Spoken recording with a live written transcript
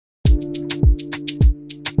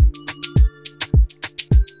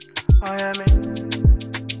Oh, yeah, me.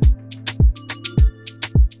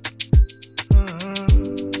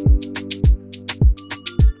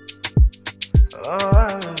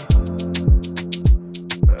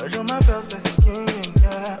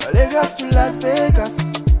 Lagos to Las Vegas,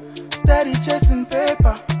 steady chasing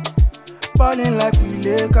paper, balling like we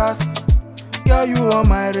Lakers. Girl, you on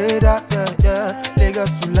my radar, yeah, yeah. Lagos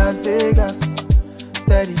to Las Vegas,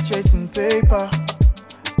 steady chasing paper,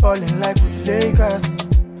 balling like we Lakers.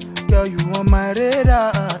 Girl, you on my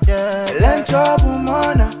radar, yeah. Lencho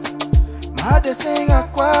Bumona, my heart they sing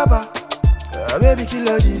Aquaba. Baby,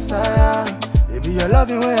 kilo desire, baby, you're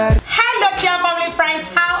loving where I. Hello, dear family friends,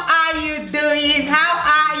 how are you doing? How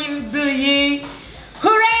are you doing?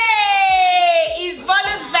 Hooray! It's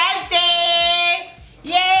Bolu's birthday!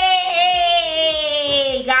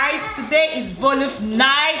 Yay! Guys, today is Bolu's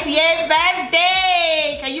 9th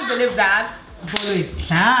birthday! Can you believe that? Bolu is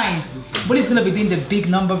 9. Bolu is gonna be doing the big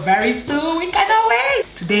number very soon. We cannot wait!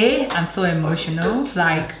 Today, I'm so emotional.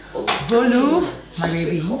 Like, Bolu, my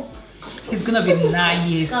baby, he's gonna be 9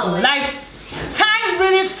 years old. Like, time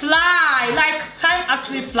really flies. Like, time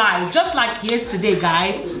actually flies. Just like yesterday,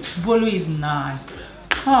 guys, Bolu is 9.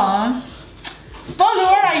 Aww. Bolu,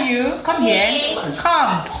 where are you? Come here.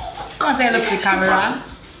 Come. Come and say hello to the camera.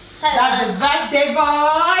 That's the birthday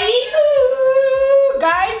boy. Ooh,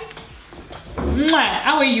 guys. Mwah.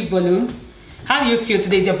 How are you, Bolu? How do you feel?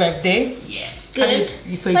 Today's your birthday? Yeah. Good.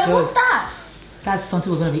 You feel good? What's that? That's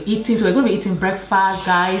something we're going to be eating. So we're going to be eating breakfast,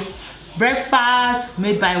 guys. Breakfast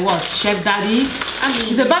made by what? Chef Daddy. And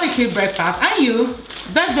it's a barbecue breakfast. And you?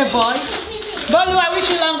 Birthday boy. Bolu, I wish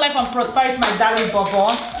you long life and prosperity, my darling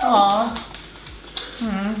Bobo. Aww.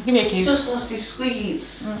 Give me a kiss. Just lost his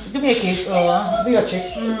sweets. Give me a kiss. Oh, give me your cheek.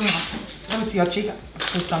 Let me see your cheek.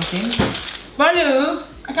 Do something. Bolu,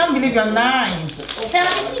 I can't believe you're 9.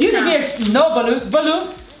 Used to be a, no, Bolu.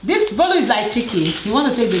 Bolu, this Bolu is like cheeky. You want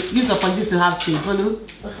to take the use the opportunity to have seed, Bolu.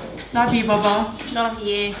 Love you, Bobo. Love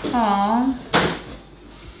you. Aww.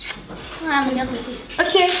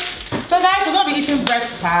 Okay, so guys, we're gonna be eating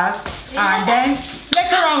breakfast, and then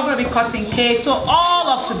later on we're gonna be cutting cake. So all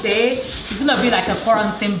of today is gonna be like a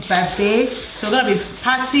quarantine birthday. So we're gonna be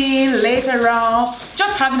partying later on,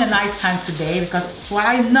 just having a nice time today, because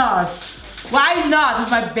why not? Why not?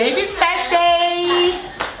 It's my baby's birthday.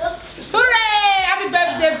 Hooray! Happy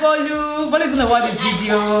birthday, Bolu. Bolu's gonna watch this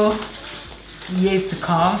video years to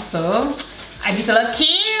come, so I need to look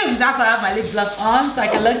cute. That's why I have my lip gloss on, so I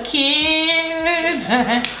can look cute.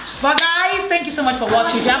 But guys, thank you so much for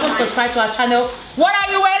watching. If you haven't subscribed to our channel, what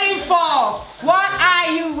are you waiting for? What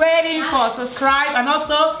are you waiting for? Subscribe, and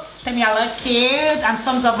also tell me I look cute, and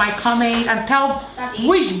thumbs up my comment, and tell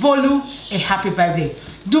wish Bolu a happy birthday.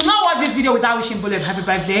 Do not watch this video without wishing Bolu a happy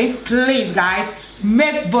birthday. Please, guys,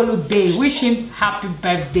 make Bolu day. Wish him happy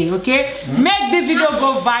birthday, okay? Make this video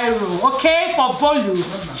go viral, okay? For Bolu.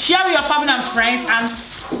 Share with your family and friends, and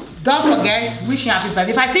don't forget, wish him happy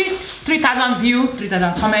birthday. If I see 3,000 views,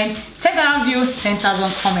 3,000 comments, 10,000 views,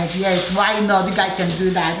 10,000 comments. Yes, why not? You guys can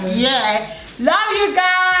do that. Yeah. Love you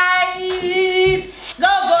guys. Go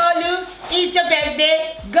Bolu, it's your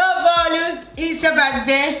birthday. Go Bolu, it's your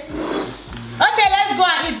birthday. Okay, let's go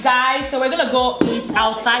and eat, guys. So we're gonna go eat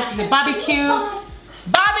outside. It's the barbecue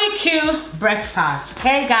breakfast.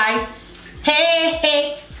 Hey guys,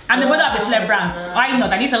 hey, I'm the mother of the celebrants. Why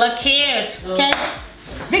not? I need to look cute. Okay,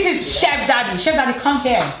 this is Chef Daddy. Chef Daddy, come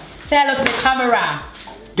here. Say hello to the camera.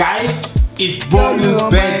 Guys, it's Bolu's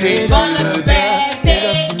birthday. Bolu's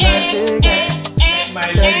birthday.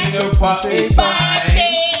 My little puppy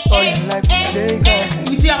birthday.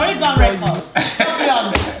 You see, I've already done record.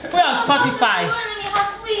 Put on Spotify.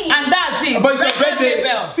 And that's it. But it's your birthday.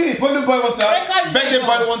 See, Bolu boy wants to have birthday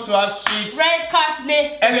boy wants to have sweets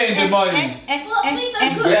early in the morning.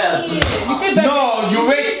 Yeah. You see, No, you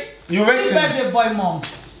wait. You wait. Birthday boy mom.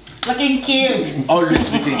 Looking cute. Always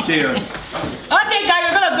looking cute. Okay, guys,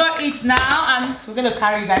 we're gonna go eat now, and we're gonna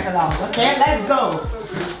carry you guys along. Okay, let's go.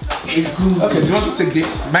 It's good. Okay, do you want to take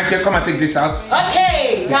this? Michael, come and take this out.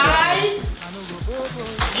 Okay, guys.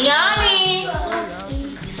 Yummy.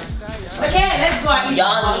 Okay, let's go and eat.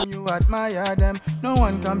 Yummy. You admire them. No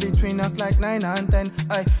one come between us like 9 and 10.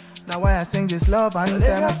 Now why I sing this love anthem.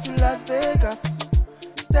 Lagos to Las Vegas,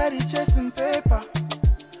 steady chasing paper,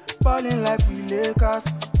 balling like we Lakers.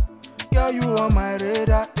 Girl, you on my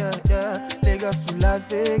radar, yeah, yeah. Lagos to Las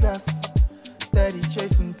Vegas, steady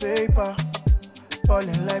chasing paper,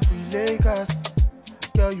 balling like we Lakers.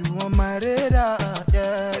 Girl, you on my radar,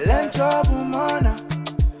 yeah. Lencho Bumona,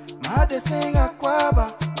 my heart they sing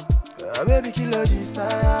Aquaba. Baby, kilo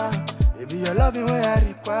desire, baby, your loving where I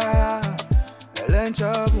require.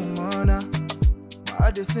 Lencho Bumona, my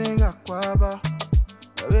heart they they sing Aquaba.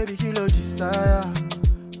 Baby kilo desire.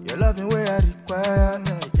 Your loving way I require.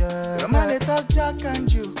 Yeah. Your man they talk Jack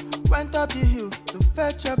and you went up the hill to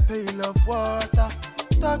fetch a pail of water.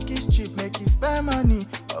 Talk is cheap, make you spend money,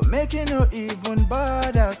 or making no even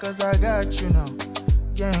bother. Cause I got you now.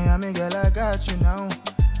 Yeah, I mean girl, I got you now.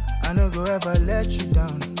 I no go ever let you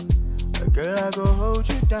down. Girl, I go hold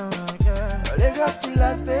you down. Yeah. Lagos to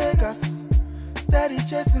Las Vegas, steady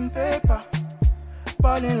chasing paper,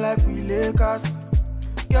 balling like we Lakers.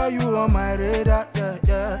 Girl, you on my radar, yeah,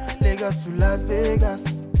 yeah. Lagos to Las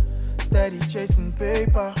Vegas, steady chasing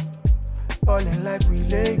paper, balling like we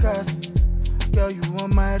Lakers. Girl, you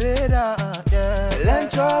on my radar, yeah.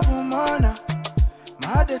 Lunch up, mana, my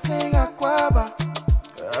heart they sing Aquaba.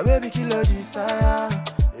 Baby, kilo desire,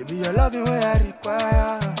 baby, your loving way I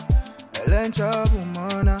require. Lunch up,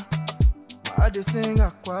 mana, my heart they sing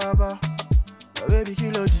Aquaba. Baby,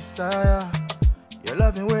 kilo desire, your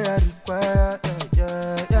loving way I require.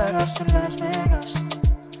 Yeah, yeah. Lagos to Las Vegas,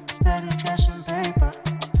 steady chasing paper,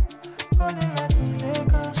 balling like we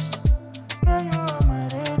Lakers. Girl, you on my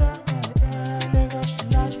radar. Lagos to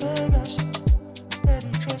Las Vegas,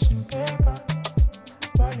 steady chasing paper,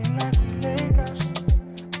 balling like we Lakers.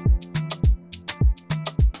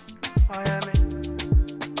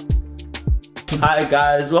 Hi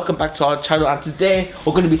guys, welcome back to our channel, and today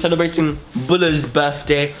we're going to be celebrating Bulla's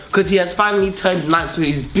birthday because he has finally turned 9, so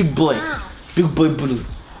he's big boy. Wow. Big boy Bulla.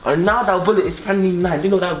 And now that Bulla is finally 9, do you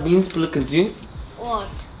know what that means Bulla can do? What?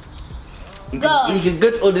 He can go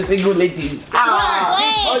to all the single ladies.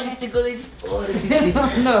 All the single ladies. All the single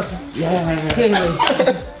ladies. No. Yeah.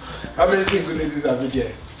 How many single ladies have you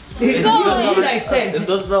there? It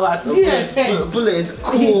does not matter. Bulla is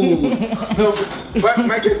cool. No,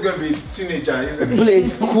 my kid's gonna be a teenager, isn't it? Bulla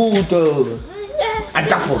is cool though. Yes. And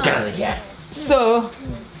that's what guys, yeah. So.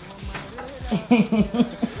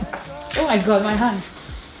 Oh my god, my hand.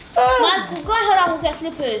 Michael, go ahead, I will get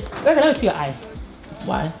slippers. Look, let me see your eye.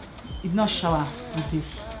 Why? It's not shower with this.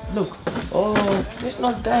 Look. Oh, it's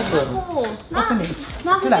not there though. Oh, Open it.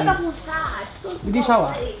 Mom, Feel like that it. was bad. Did you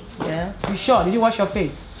shower? Yeah. You sure? Did you wash your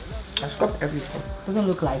face? I scrubbed everything. Doesn't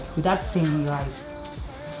look like with that thing in your eyes.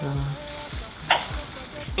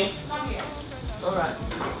 Alright.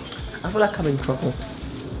 I feel like I'm in trouble.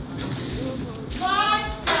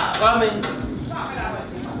 Coming.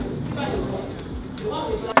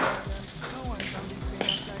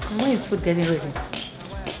 When is food getting ready?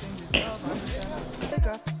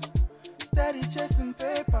 Steady chasing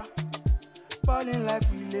paper, balling like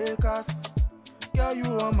we Lakers. Girl, you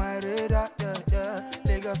on my radar, yeah, yeah.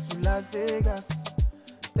 Lagos to Las Vegas,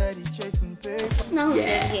 steady chasing paper. No,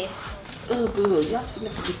 yeah. Oh, Bulla, you have to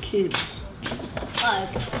listen to the kids.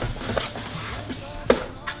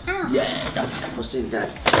 Yeah, that's for saying that.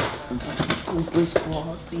 I'm about to go boy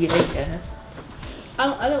squad. Yeah.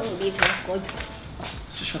 I don't want to be in my squad.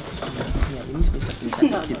 Just shut up. Yeah, we need to make something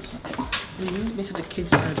inside the kids. We need to make something the kids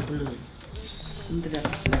side Bulla. Into that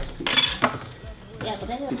next week. Yeah, but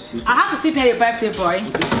then I have to sit near your birthday boy.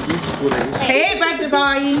 Hey, birthday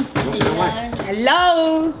boy.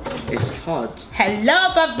 Hello. It's hard.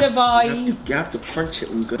 Hello, birthday boy. You have to crunch it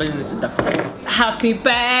and go. Happy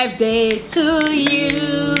birthday to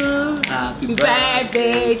you. Happy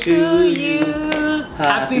birthday to you.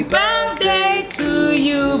 Happy birthday to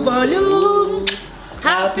you, Bolu.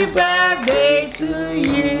 Happy birthday to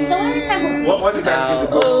you. What you guys get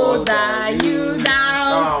to go How for? old are you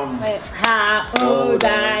now? How old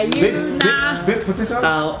are you now? Baked potato?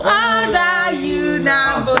 How old are you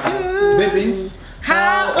now, Bolu? Babies?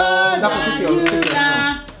 How old are you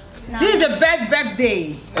now? This is the best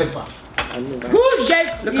birthday. Ever. Who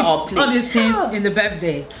gets to eat our plates. all these things in the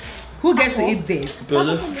birthday? Who gets to eat this?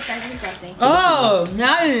 Bulla. Oh,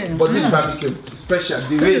 nice. But this barbecue special.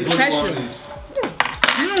 The way is this special. one is.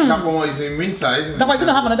 That one is in winter, isn't it? That one's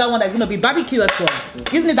gonna have another one that's gonna be barbecue as well.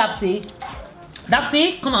 Isn't it, Dapsy?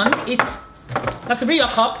 Dapsy, come on, eat. Dapsy, bring your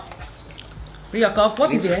cup. Bring your cup.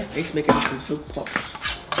 What is there? Let's make everything so posh.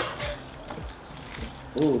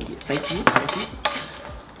 Oh, yeah, thank you, thank you.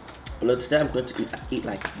 Well, today I'm going to eat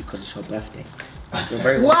like because it's her birthday. You're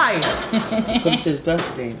very Why? Because it's his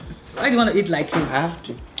birthday. Why do you want to eat like him? I have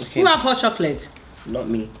to. Okay. Who have hot chocolate? Not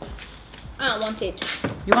me. I don't want it.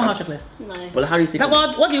 You want hot chocolate? No. Well, how do you think?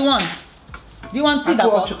 What do you want? Do you want tea?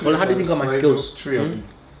 Well, how do you think of my skills? Three of them.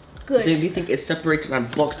 Good. Do you think it's separated and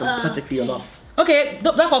boxed and perfectly enough? Okay,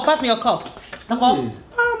 Dapper, pass me your cup. Dapper,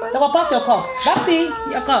 pass your cup. Dapsy,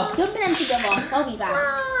 your cup. You'll put them together. I'll be back.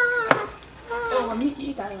 Oh,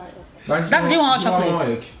 you got it right. That's do you want hot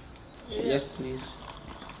chocolate? Yes, please.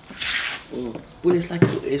 Oh. Well, it's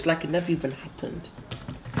like it never even happened.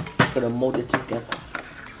 I'm gonna mold it together.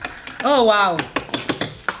 Oh wow.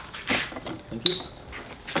 Thank you.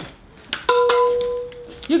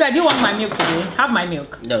 You guys, do you want my milk today? Have my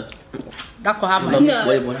milk. No. That could have my No. milk.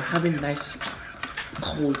 Wait, we're having nice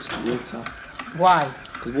cold water. Why?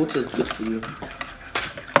 Because water is good for you.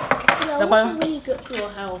 Yeah, water really good for your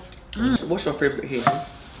health. So what's your favorite here?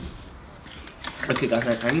 Okay guys,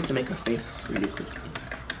 I need to make a face really quickly.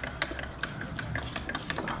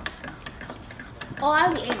 Oh, I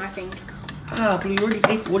already ate my thing. Ah, but you already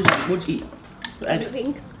ate. What did you eat? Egg.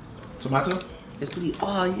 Everything. Tomato? Yes, please.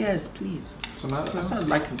 Oh, yes, please. Tomato? I start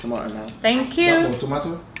liking tomato now. Thank you. Oh,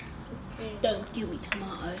 tomato? Don't give me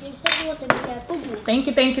tomatoes. Thank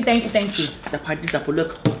you, thank you, thank you, thank you. That I did that, but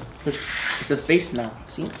look, it's a face now.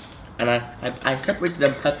 See? And I separated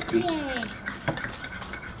them perfectly. Yay.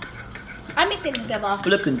 I make them together. But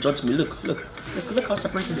look and judge me. Look how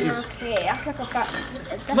separated it is. Okay, that's like a fat.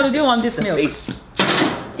 What do you want this The milk? face.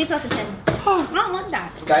 This not a 10. Oh, I don't want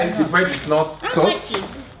that. Guys, the bread is not I don't like toast. tea.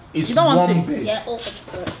 It's You don't want warm tea? bed. Yeah, oh,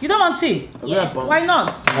 You don't want tea? Yeah. Why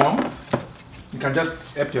not? Warm. You can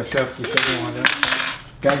just help yourself with anyone else.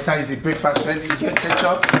 Guys, that is the breakfast ready. You get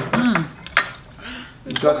ketchup.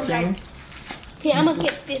 You got thing. Okay, I'm gonna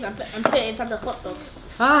get this and put it inside the hot dog.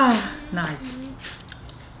 Ah, nice.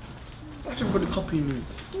 Why should everybody copy me?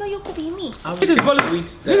 No, you're copying me. This is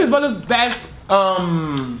Bolu's best.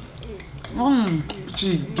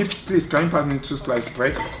 Gee, please, can you pass me 2 slices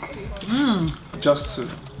bread? Just to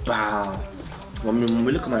bow. Mommy,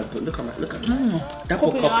 look at me. That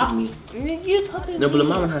will copy me. You copy No, me. but the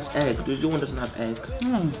mine has egg. The one doesn't have egg.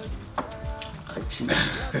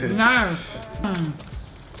 Nice.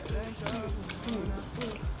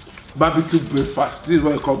 Barbecue breakfast. This is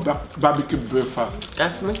what you call barbecue breakfast.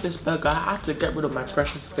 Guys, to make this burger, I had to get rid of my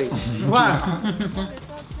precious face. Wow.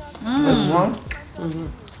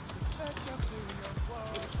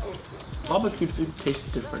 Barbecue food tastes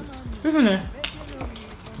different. Isn't it?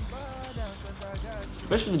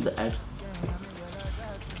 Especially the egg.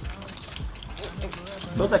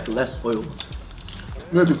 Smells like less oil.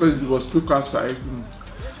 Maybe because it was cooked outside.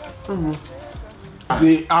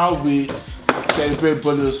 See how we celebrate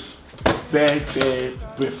Bolu's birthday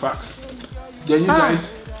breakfast. Then you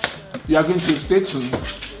guys, you are going to stay tuned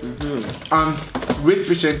and wait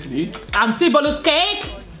patiently. And see Bolu's cake.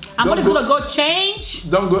 I'm gonna go change.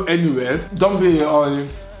 Don't go anywhere. Don't be all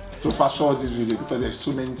to fast forward this video because there's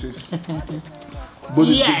so many things.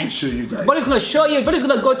 Bolu's going to show you guys. Bolu's gonna show you. Bolu's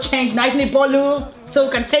gonna go change nicely, Bolu, so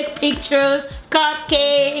we can take pictures, cut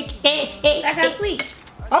cake. I can sweet.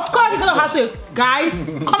 Of course, you're gonna have to, guys.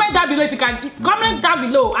 Comment down below if you can. Comment down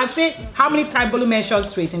below and say how many times Bolu mentioned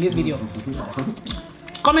sweet in this video.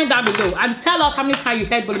 Comment down below and tell us how many times you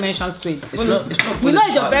heard Bolu mention sweet. It's not We know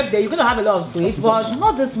it's your birthday. You're gonna have a lot of sweet, but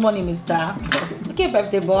not this morning, Mister. Okay,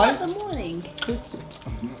 birthday boy. Good morning.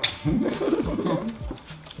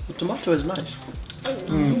 The tomato is nice.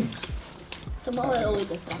 Tomorrow always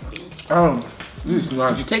a something. This is Did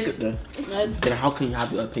nice. you take it though? No. Then how can you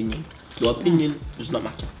have your opinion? Your opinion does not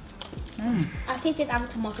matter. I think that every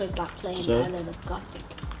tomato is black plain So? and then it's plastic.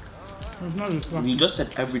 You just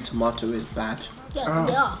said every tomato is bad. Yeah,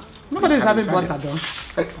 they are. Nobody's having butter though.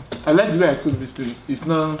 I like the way I cook this thing. It's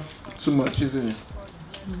not too much, isn't it?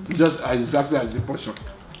 Just exactly as the portion.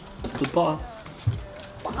 The butter.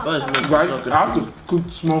 Butter is not Guys, good. I have to cook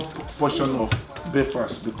small portion of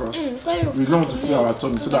breakfast because we don't want to fill our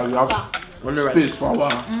tummy so that we have space for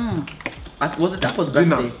our That was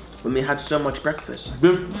dinner. birthday when we had so much breakfast.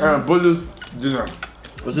 Bolu dinner.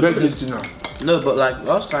 Was it Birthday Bolu's? dinner. No, but like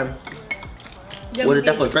last time, was it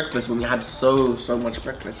that was breakfast when we had so much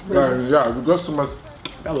breakfast? Yeah, we got so much.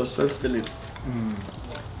 That was so filling.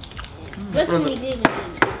 What can we do with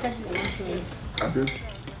I did.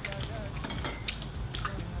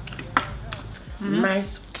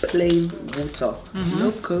 Nice plain water,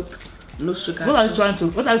 no coke, no sugar. What are you trying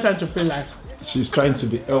to feel like? She's trying to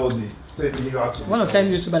be healthy. I want to tell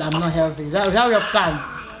YouTube that I'm not healthy. Is that your plan?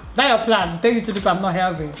 Is that your plan? To tell YouTube if I'm not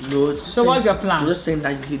healthy? No. So what's your plan? I'm just saying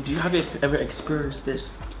that do you have ever experienced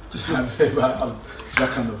this? Have you ever had that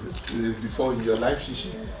kind of experience before in your life,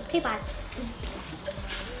 Shishi? Okay, bye.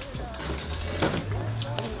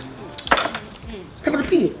 Come on,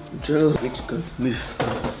 repeat. Joe, need to go. Move.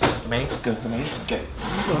 I need to go. I need to go.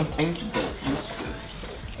 I need to go.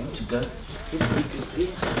 I need to go.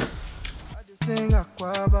 Please. Sing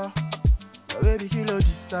Aquaba, your baby kilo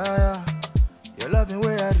desire, your loving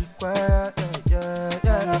way I require, yeah.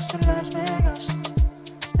 Las Vegas,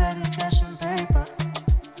 steady dressing paper,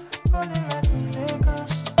 running like we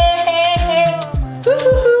Lakers.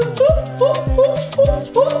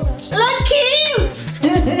 Look cute!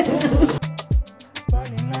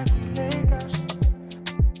 Running like we Lakers.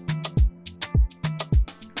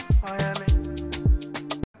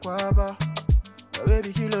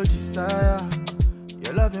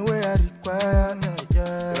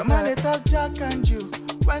 Little Jack and Jill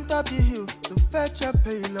went up the hill to fetch a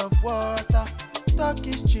pail of water. Talk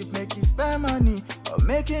is cheap, make you spend money, but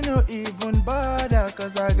make it no even bother.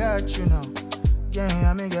 Cause I got you now. Yeah,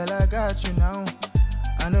 I mean girl, I got you now.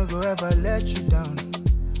 I no go ever let you down.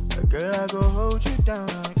 Girl, I go hold you down,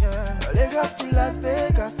 yeah. Lagos to Las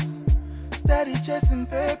Vegas, steady chasing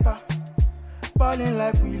paper, balling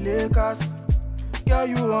like we Lakers. Girl,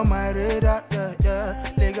 you on my radar, yeah,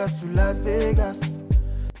 yeah. Lagos to Las Vegas.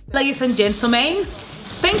 Ladies and gentlemen,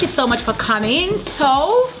 thank you so much for coming.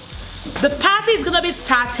 So, the party is gonna be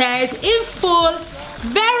started in full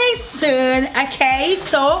very soon, okay?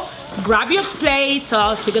 So, grab your plates,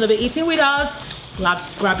 or you're gonna be eating with us.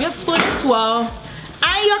 Grab your spoon as well.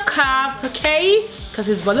 And your cups, okay? Because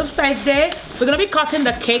it's Bolo's birthday. We're gonna be cutting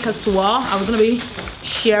the cake as well, and we're gonna be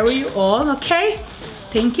sharing you all, okay?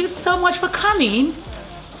 Thank you so much for coming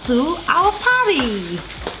to our party.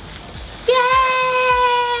 Yay!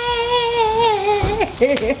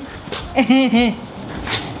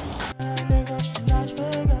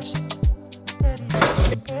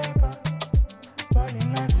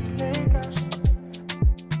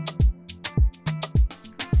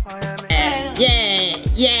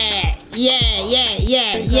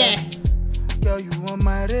 Yeah. Girl, you on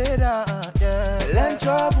my radar, yeah. Lunch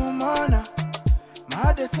up, mana.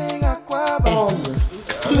 My de sing aquaba.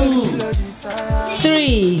 2,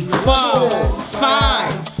 3, 4,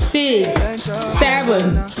 5, 6,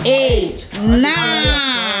 7, 8, 9.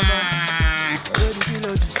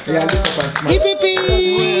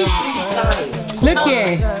 Yippee! Look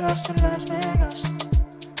here.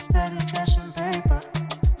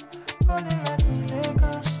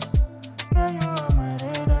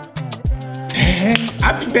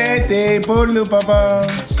 Happy birthday, Bolu Baba.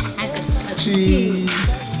 Cheese.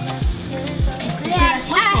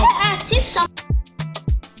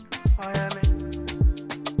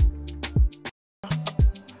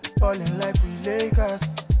 Falling like we Lakers.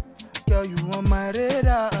 Girl, you on my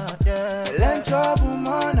radar, yeah. Lunch up,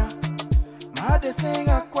 mana. My de sing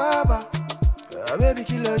aquaba. Baby,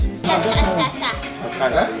 kilo this.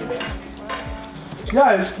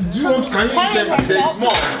 Guys, do you want, can you eat them? They're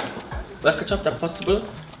small. Let's ketchup that possible.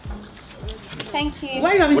 Thank you. Why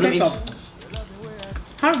are you having What do you ketchup?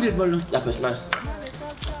 How's it, Bolo? That was nice.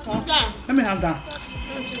 Let me have that.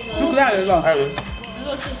 Look at that as well.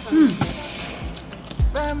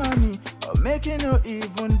 Spend money, but making no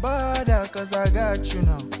even bother. Cause I got you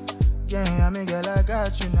now. Yeah, I mean girl, I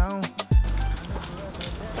got you now.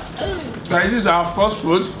 Guys, this is our first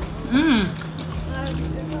food.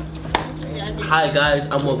 Hi guys,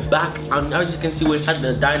 and we're back, and as you can see, we're inside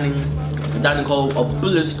the dining hall of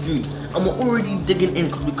Buller's food, and we're already digging in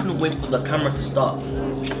because we couldn't wait for the camera to start.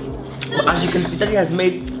 But as you can see, Daddy has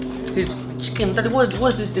made his chicken. Daddy, what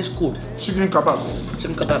is this dish called? Chicken kebab.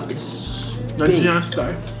 Chicken kebab. It's Nigerian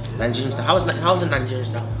style. Nigerian style. How's it Nigerian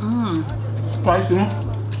style? Spicy.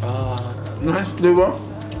 Nice flavor.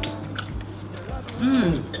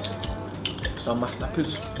 It's a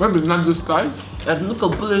masterpiece. What is not this guys? And look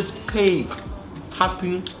at Buller's cake.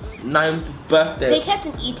 Happy 9th birthday. They kept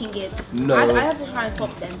on eating it. No. I have to try and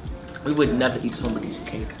pop them. We would never eat somebody's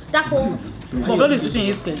cake. That all. Bolo is eating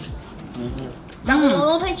his cake. That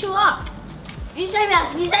will pick you up. You said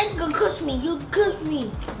you could cuss me. You cussed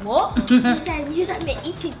me. What? you said me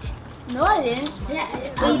eat it. No, I didn't. Yeah,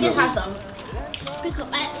 you just have them. Because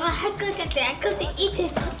I couldn't eat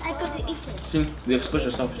it. I couldn't eat it. See, you expose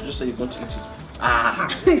yourself just so you want to eat it. Ah.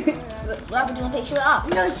 Why would you want to pick you up?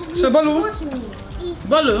 No, So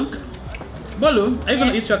Bolo, are you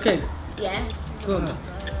gonna eat your cake? Yeah. Good.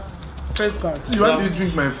 Praise God. You want to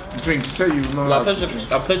drink my drink? Say you know. I'll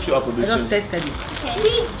plate you up a bit I just soon. tasted it. Okay. We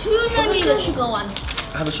need the sugar one.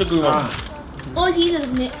 I have a sugary one. All he is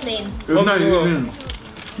plain. It's not using.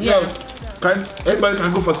 Yeah. Everybody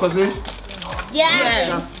can go for sausage?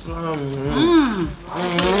 Yeah.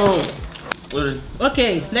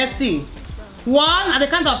 Okay, let's see. 1 at the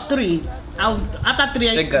count of 3. After 3,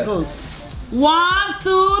 I go. 1,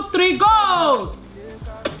 2, 3, go!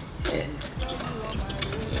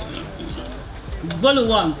 Bolo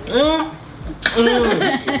 1.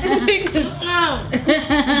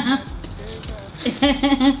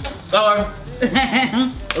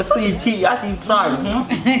 That's what you teach. You have to try.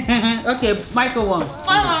 Okay, Michael 1.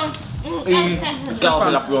 You gotta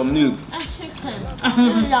like your noob.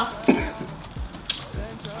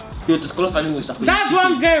 You're disqualifying with something. That's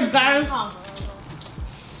one game, guys.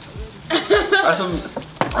 I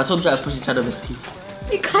saw him try to push each other with his teeth.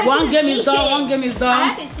 One game is done, one game is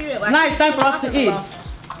done. Now it's time for us to eat.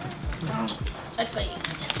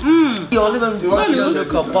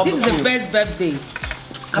 This is the best birthday.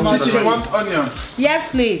 You want onion? Yes,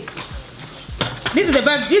 please. This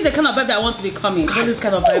is the kind of birthday I want to be coming. This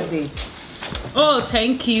kind of birthday. Oh,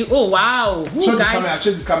 thank you. Oh, wow. Ooh, show the guys. camera,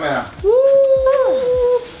 show the camera.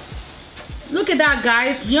 Ooh. Look at that,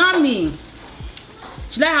 guys. Yummy.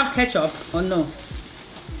 Should I have ketchup or no?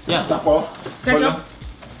 Yeah. Tapo. Ketchup?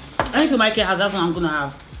 I need to make it as that's what I'm gonna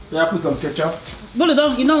have. Yeah, put some ketchup.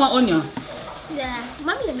 Bolo, you don't want onion? Yeah,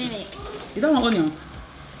 mommy the mimic. You don't want onion?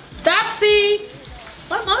 Dapsy!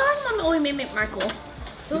 Why mommy always mimic Michael?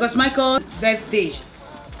 Because Michael's best dish.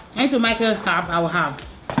 Anything Michael have, I will have.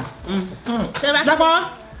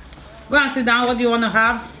 Jacob, go and sit down. What do you want to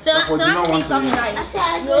have? What do you not want to eat? I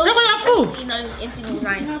said, Jacob, your food. you know, everything is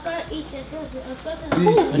nice.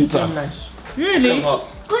 It's so nice. Really? Go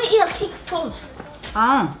eat a cake first.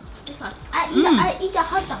 Ah. I eat a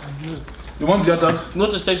hot dog. You want the hot dog? You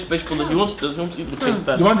want to save space for the you want to eat the cake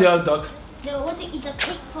first. You want the hot dog? No, I want to eat a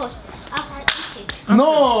cake first after I eat it.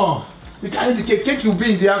 No! You can't eat the cake. Cake will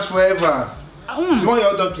be in the house forever. You want your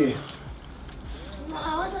hot dog here? No,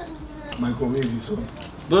 I want to. Microwave it so.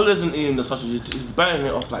 Bill isn't eating the sausage, he's biting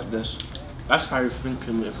it off like this. That's why he's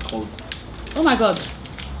thinking it's cold. Oh my God.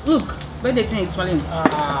 Look, where the thing is falling.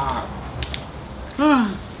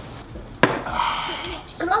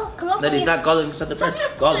 Then is that garlic inside the bread?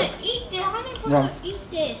 Garlic. Eat this. How many people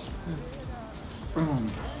eat this?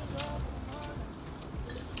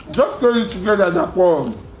 Just put it together, that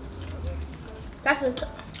one. That's a.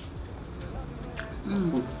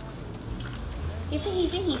 You think he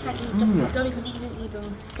can eat Johnny could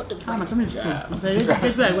even put the Ah, my tummy is full. Okay,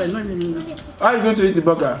 let's do it. How are you going to eat the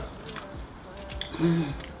burger? You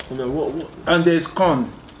know, what? And there's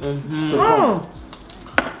corn. So corn.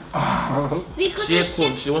 We could She has just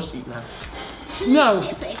corn, shift she wants to eat now. No.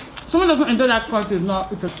 it. Someone doesn't enjoy that quality is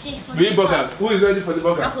not. It's a Big burger. Who is ready for the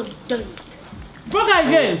burger? Apple don't. burger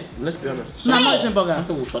again. Let's be honest. No, I'm not eating I burger.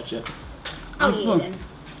 think we'll touch it. I'll full. eat it.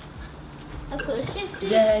 I could have shifted.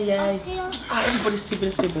 Yeah. Everybody's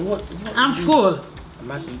sipping. What? I'm full.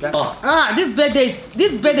 Imagine that.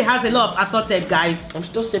 This birthday has a lot of assorted, guys. I'm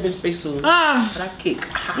still saving space for that cake.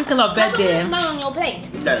 This kind of birthday. Man on your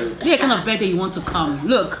plate. No. This kind of birthday you want to come.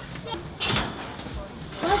 Look.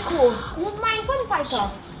 Michael, what's my phone fighter?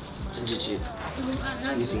 Ginger chip.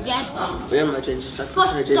 Easy. Where am I changing? I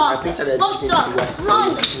painted it.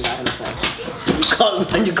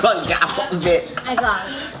 You can't get out of it. I got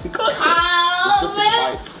it. You can't.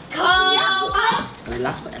 And it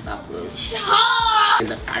lasts forever, bro. In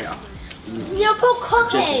the fire. Easy. You put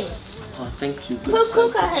cooking. Oh, thank you. Good Put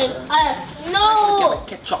son, cooking. good son. No.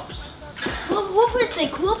 Get ketchups. What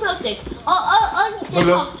plastic? What plastic?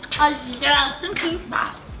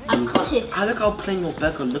 I'm cut it. I look how plain your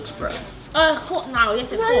burger looks, bro. Hot now. Yes,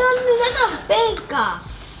 it's hot. No, bigger.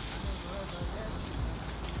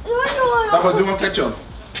 Papa, do you want ketchup?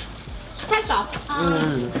 Ketchup.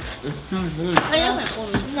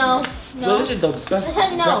 No. No, this is the best I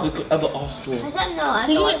said no. we could ever ask for. I said no. I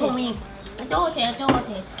don't want it. I don't want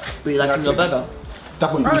it. But you liking your burger?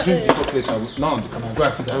 That one, you drink the chocolate. Now, come on, go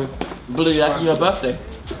and sit down. Blue, you liking your birthday?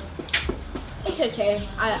 It's okay.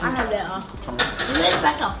 I have later. You made it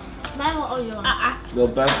better. Mine will all you want. Your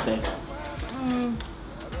birthday.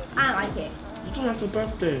 I like it. You don't like your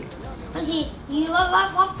birthday. Okay, you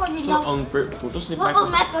what for you So love? ungrateful. Just need What for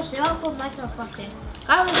practice. my birthday? What for my birthday?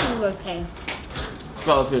 I don't think it's okay.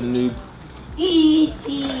 Start off your noob.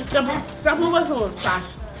 Easy. That's my birthday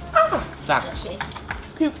fast. Facts.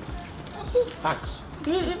 Okay. Facts.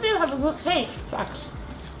 You do have a good cake. Facts.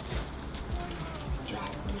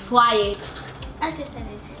 Try it. I just said it.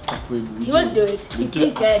 You won't do it. We It's do too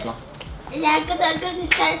it good. after. Yeah, I'm gonna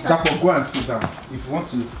try something. Tapo, go and sit down. If you want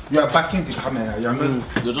to, you are backing the camera. You are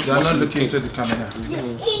not, You're just you are not watching the looking cake. into the camera.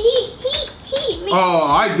 He. Oh,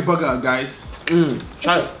 how is the burger, guys?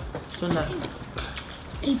 Try it. So nice.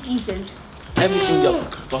 He's decent. Everything your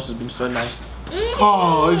sauce has been so nice.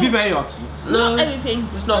 Oh, is it very hot? No, Everything.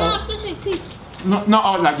 it's not. Not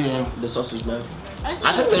all like the. The sauce is no.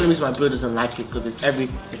 I think the only reason my brother doesn't like it because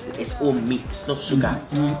it's all meat. It's not sugar.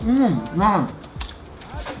 No.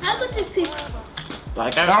 How about the pig?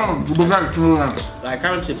 Like That I one, the burger is too long.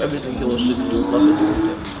 guarantee if everything here was sugar, it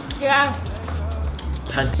wasn't. Yeah.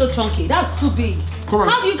 And So chunky. That's too big. Come on.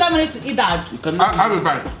 How do you guys manage to eat that? you can I will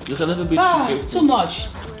buy. you can never be too It's grateful. too much.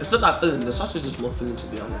 It's not that filling. The sausage is more filling, to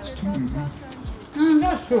be honest.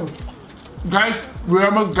 That's true. Guys, we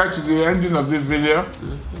almost got to the ending of this video.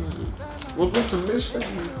 We're going to miss it.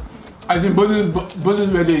 I think bonus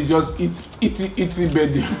birthday is just eating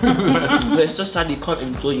birthday. But it's so sad you can't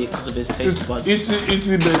enjoy it because of its taste buds.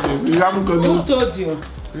 Eating birthday. We haven't got Who no. told you?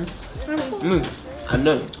 I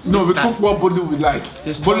know. No, we This cook what Bolu we like.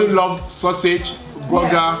 This Bolu time- love sausage.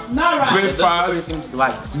 burger, No rice.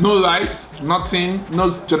 breakfast, no rice, nothing, no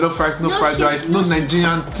jollof rice, no fried rice, no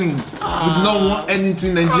Nigerian thing. We do not want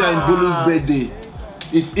anything Nigerian in Bolo's birthday.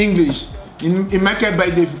 It's English. In Michael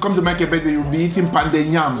birthday, if you come to Michael birthday, you'll be eating pounded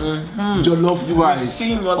yam, jollof rice,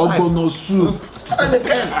 ogbono soup.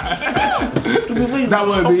 That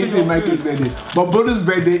will be eating Michael's birthday. But Bolo's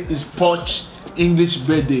birthday is poch English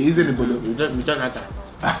birthday, isn't it, Bolo? We don't like that.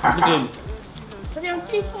 But I'm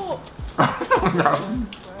too full.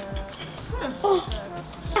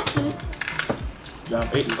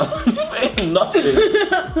 Yeah, ain't nothing.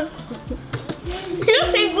 You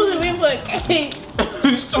people to me for a cake.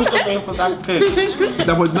 Stop paying for that cake.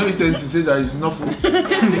 That was no intent to say that it's not food.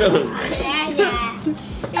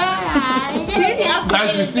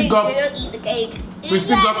 Guys, we still got. They don't eat the cake. We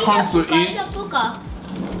still got corn to eat.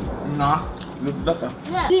 Nah. Look better.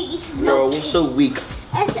 You eat Yo, we're so weak.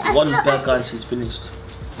 One burger and she's finished.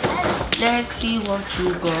 Let's see what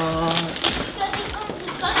you got.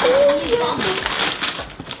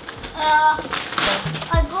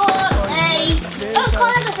 I got a. Oh,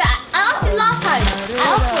 kind of that. I asked him last time. I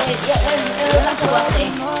asked him. Yeah, it was like a birthday.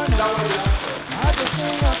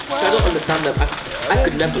 So I don't understand that. I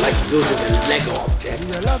could never like build with a Lego object.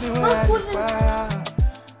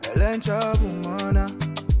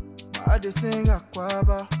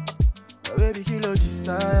 Baby kilo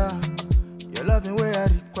desire, your loving way I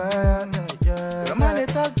require. Your man they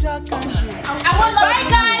talk Jack and Jill. Alright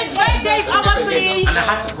guys, birthday's almost finished. And I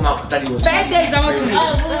had to come out because daddy was. Birthday's almost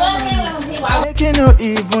finished. Making no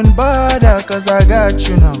even bother, cause I got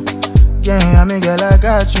you now. Yeah, I mean girl, I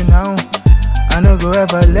got you now. I no go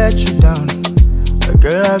ever let you down.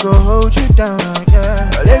 Girl, I go hold you down, yeah.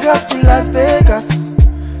 Lagos to Las Vegas,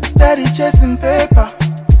 steady chasing paper,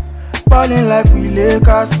 balling like we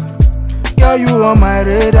Lakers. Girl, you on my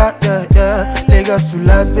radar, yeah, yeah. Lagos to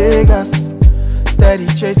Las Vegas, steady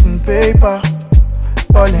chasing paper,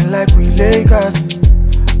 balling like we Lakers.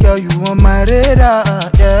 Girl, you on my radar,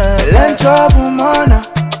 yeah. Lencho bumona,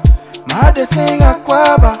 my heart they sing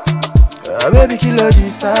aquaba. Baby, kilo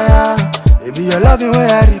desire, baby, your loving way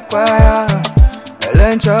I require.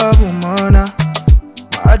 Lencho bumona,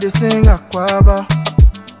 my heart they sing aquaba.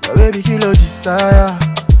 Baby, kilo desire,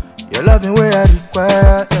 your loving way I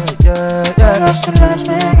require, yeah, yeah, yeah.